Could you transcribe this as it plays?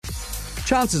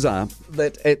Chances are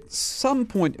that at some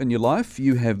point in your life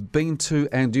you have been to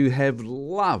and you have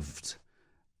loved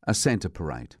a Santa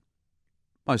parade.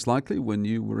 Most likely when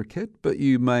you were a kid, but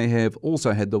you may have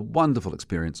also had the wonderful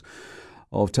experience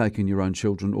of taking your own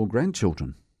children or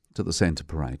grandchildren to the Santa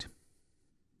parade.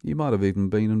 You might have even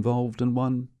been involved in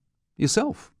one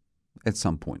yourself at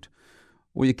some point,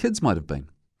 or your kids might have been.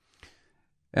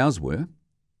 Ours were,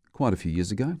 quite a few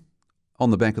years ago, on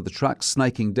the back of the truck,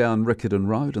 snaking down Riccarton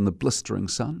Road in the blistering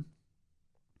sun.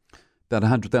 About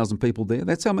 100,000 people there.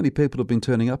 That's how many people have been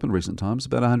turning up in recent times,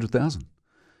 about 100,000.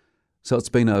 So it's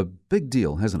been a big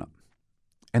deal, hasn't it?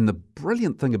 And the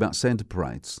brilliant thing about Santa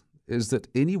parades is that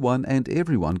anyone and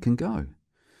everyone can go,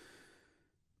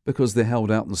 because they're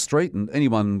held out in the street and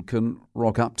anyone can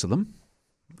rock up to them.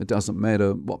 It doesn't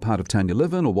matter what part of town you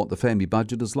live in or what the family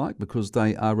budget is like, because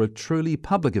they are a truly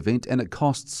public event and it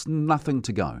costs nothing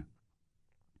to go.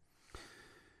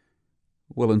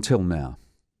 Well, until now,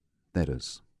 that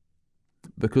is.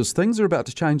 Because things are about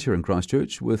to change here in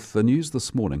Christchurch with the news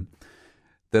this morning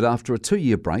that after a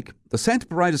 2-year break, the Santa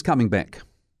Parade is coming back.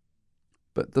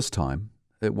 But this time,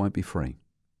 it won't be free.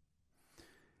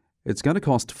 It's going to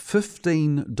cost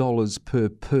 $15 per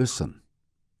person.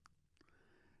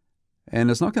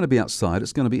 And it's not going to be outside,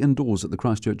 it's going to be indoors at the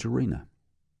Christchurch Arena.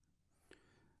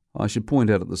 I should point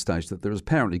out at this stage that there is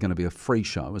apparently going to be a free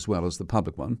show as well as the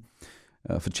public one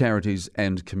for charities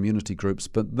and community groups,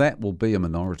 but that will be a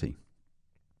minority.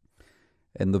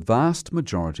 And the vast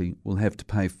majority will have to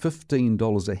pay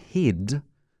 $15 a head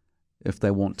if they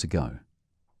want to go.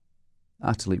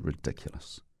 Utterly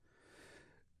ridiculous.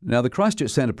 Now, the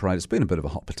Christchurch Santa Parade has been a bit of a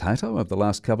hot potato over the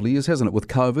last couple of years, hasn't it, with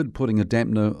COVID putting a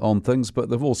dampener on things, but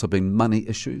there have also been money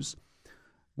issues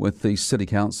with the City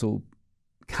Council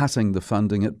cutting the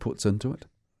funding it puts into it.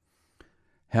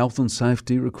 Health and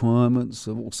safety requirements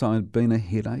have also been a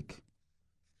headache,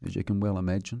 as you can well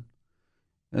imagine.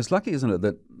 It's lucky, isn't it,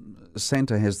 that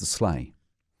Santa has the sleigh,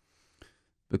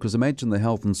 because imagine the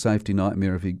health and safety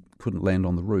nightmare if he couldn't land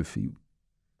on the roof. He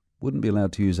wouldn't be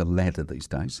allowed to use a ladder these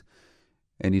days,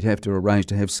 and he'd have to arrange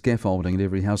to have scaffolding at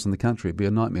every house in the country. It'd be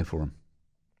a nightmare for him.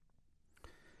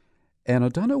 And I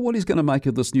don't know what he's going to make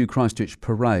of this new Christchurch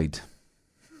parade.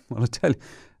 Well,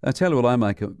 I tell you what I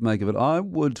make of it. I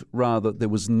would rather there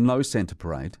was no Santa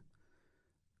parade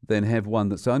than have one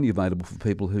that's only available for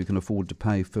people who can afford to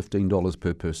pay $15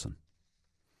 per person.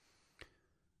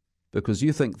 Because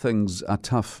you think things are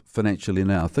tough financially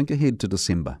now. Think ahead to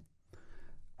December,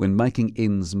 when making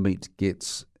ends meet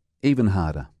gets even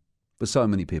harder for so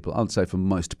many people, I would say for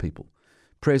most people.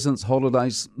 Presents,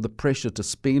 holidays, the pressure to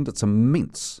spend, it's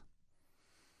immense.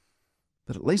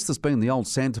 But at least there's been the old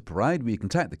Santa Parade where you can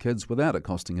take the kids without it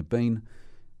costing a bean,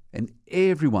 and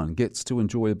everyone gets to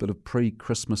enjoy a bit of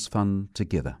pre-Christmas fun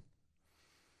together.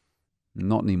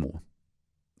 Not anymore.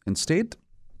 Instead,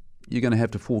 you're going to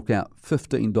have to fork out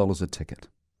 $15 a ticket.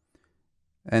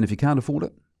 And if you can't afford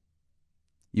it,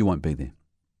 you won't be there.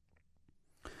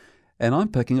 And I'm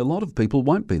picking a lot of people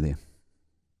won't be there.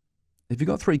 If you've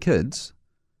got 3 kids,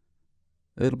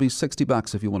 it'll be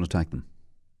 $60 if you want to take them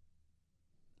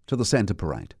to the Santa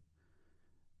Parade.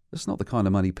 It's not the kind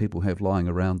of money people have lying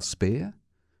around spare,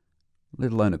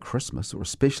 let alone at Christmas, or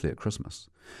especially at Christmas.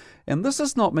 And this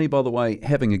is not me, by the way,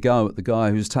 having a go at the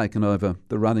guy who's taken over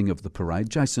the running of the parade.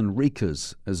 Jason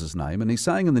Reekers is his name, and he's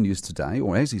saying in the news today,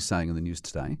 or as he's saying in the news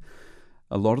today,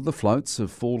 a lot of the floats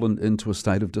have fallen into a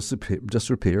state of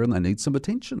disrepair and they need some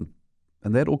attention.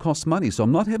 And that all costs money, so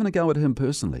I'm not having a go at him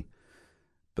personally.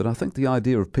 But I think the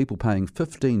idea of people paying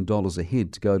 $15 a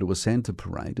head to go to a Santa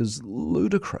parade is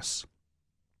ludicrous.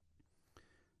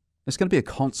 It's going to be a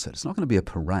concert. It's not going to be a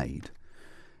parade.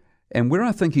 And where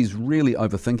I think he's really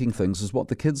overthinking things is what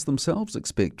the kids themselves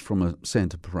expect from a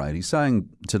Santa parade. He's saying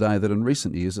today that in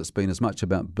recent years it's been as much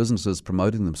about businesses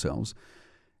promoting themselves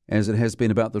as it has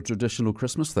been about the traditional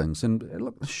Christmas things. And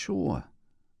look, sure.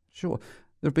 There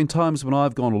have been times when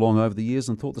I've gone along over the years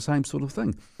and thought the same sort of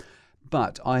thing.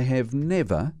 But I have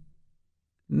never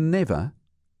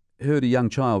heard a young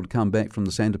child come back from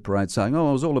the Santa parade saying,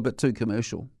 "Oh, it was all a bit too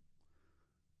commercial."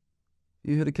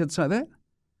 You heard a kid say that?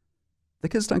 The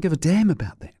kids don't give a damn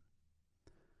about that.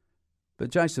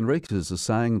 But Jason Reekers is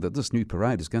saying that this new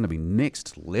parade is going to be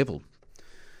next level.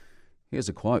 Here's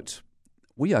a quote.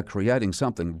 "We are creating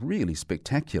something really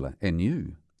spectacular and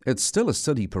new. It's still a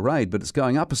city parade, but it's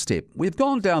going up a step. We've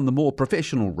gone down the more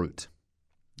professional route."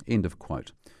 End of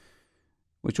quote.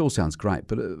 Which all sounds great,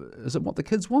 but is it what the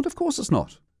kids want? Of course it's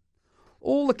not.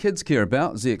 All the kids care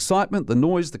about is the excitement, the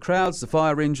noise, the crowds, the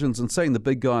fire engines, and seeing the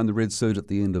big guy in the red suit at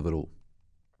the end of it all.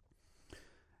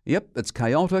 Yep, it's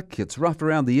chaotic, it's rough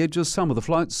around the edges, some of the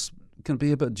floats can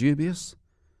be a bit dubious.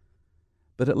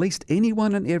 But at least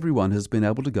anyone and everyone has been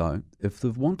able to go if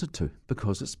they've wanted to,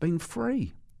 because it's been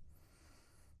free.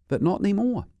 But not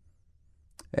anymore.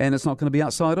 And it's not going to be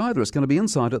outside either. It's going to be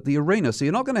inside at the arena. So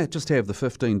you're not going to just have the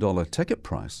 $15 ticket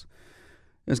price.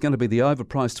 It's going to be the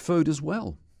overpriced food as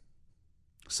well.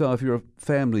 So if you're a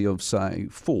family of, say,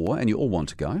 4 and you all want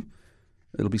to go,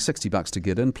 it'll be $60 to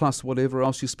get in, plus whatever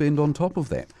else you spend on top of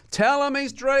that. Tell him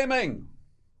he's dreaming!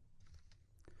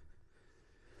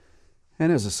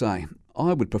 And as I say,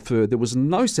 I would prefer there was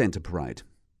no Santa parade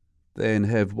than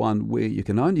have one where you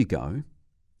can only go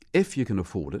if you can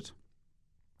afford it,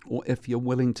 or if you're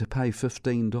willing to pay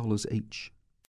 $15 each.